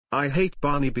I hate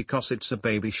Barney because it's a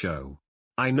baby show.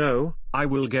 I know, I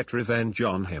will get revenge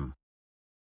on him.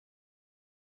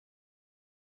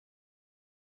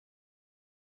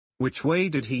 Which way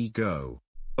did he go?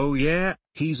 Oh yeah,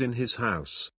 he's in his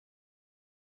house.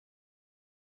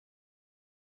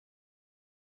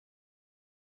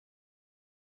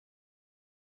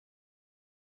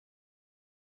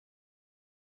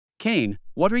 Caine,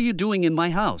 what are you doing in my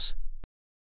house?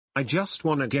 I just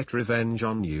wanna get revenge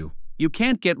on you. You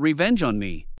can't get revenge on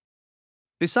me.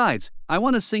 Besides, I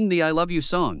want to sing the I Love You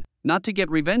song, not to get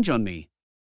revenge on me.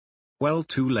 Well,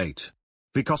 too late.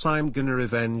 Because I'm gonna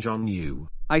revenge on you.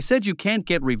 I said you can't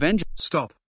get revenge.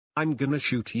 Stop. I'm gonna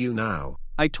shoot you now.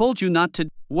 I told you not to.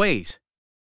 Wait.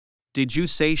 Did you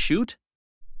say shoot?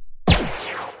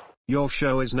 Your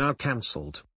show is now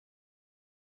cancelled.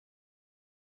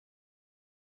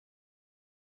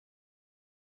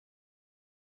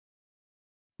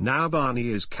 Now Barney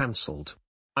is cancelled.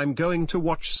 I'm going to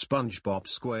watch SpongeBob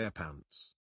SquarePants.